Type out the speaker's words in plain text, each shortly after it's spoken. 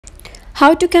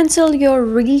How to cancel your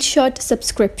ReelShort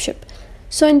subscription.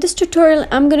 So in this tutorial,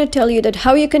 I'm going to tell you that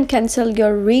how you can cancel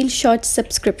your ReelShort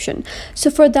subscription. So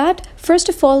for that, first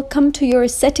of all, come to your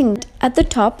setting at the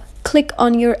top, click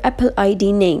on your Apple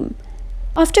ID name.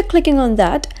 After clicking on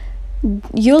that,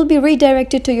 you'll be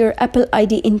redirected to your Apple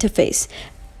ID interface.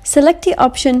 Select the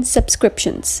option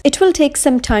subscriptions. It will take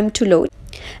some time to load.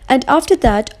 And after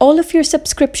that, all of your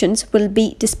subscriptions will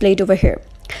be displayed over here.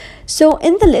 So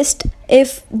in the list,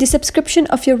 if the subscription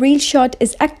of your ReelShort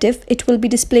is active, it will be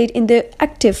displayed in the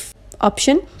active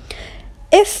option.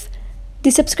 If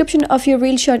the subscription of your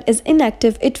ReelShort is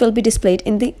inactive, it will be displayed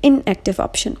in the inactive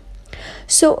option.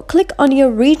 So click on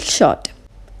your ReelShort,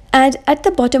 and at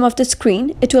the bottom of the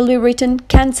screen, it will be written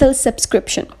cancel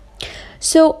subscription.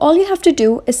 So all you have to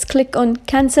do is click on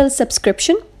cancel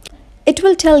subscription. It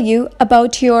will tell you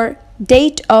about your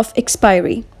date of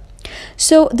expiry.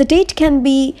 So the date can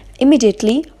be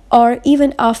immediately or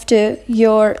even after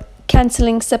your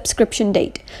canceling subscription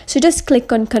date. So just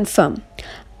click on confirm.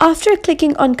 After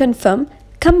clicking on confirm,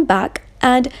 come back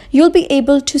and you'll be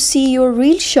able to see your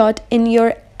ReelShort in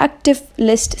your active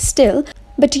list still,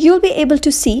 but you'll be able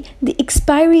to see the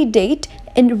expiry date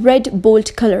in red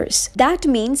bold colors. That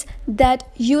means that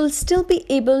you'll still be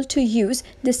able to use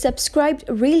the subscribed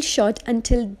ReelShort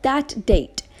until that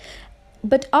date.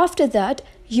 But after that,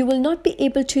 you will not be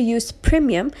able to use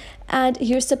premium and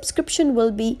your subscription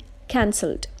will be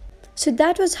cancelled. So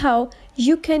that was how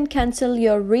you can cancel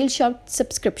your ReelShort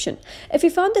subscription. If you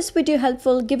found this video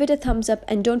helpful, give it a thumbs up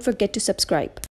and don't forget to subscribe.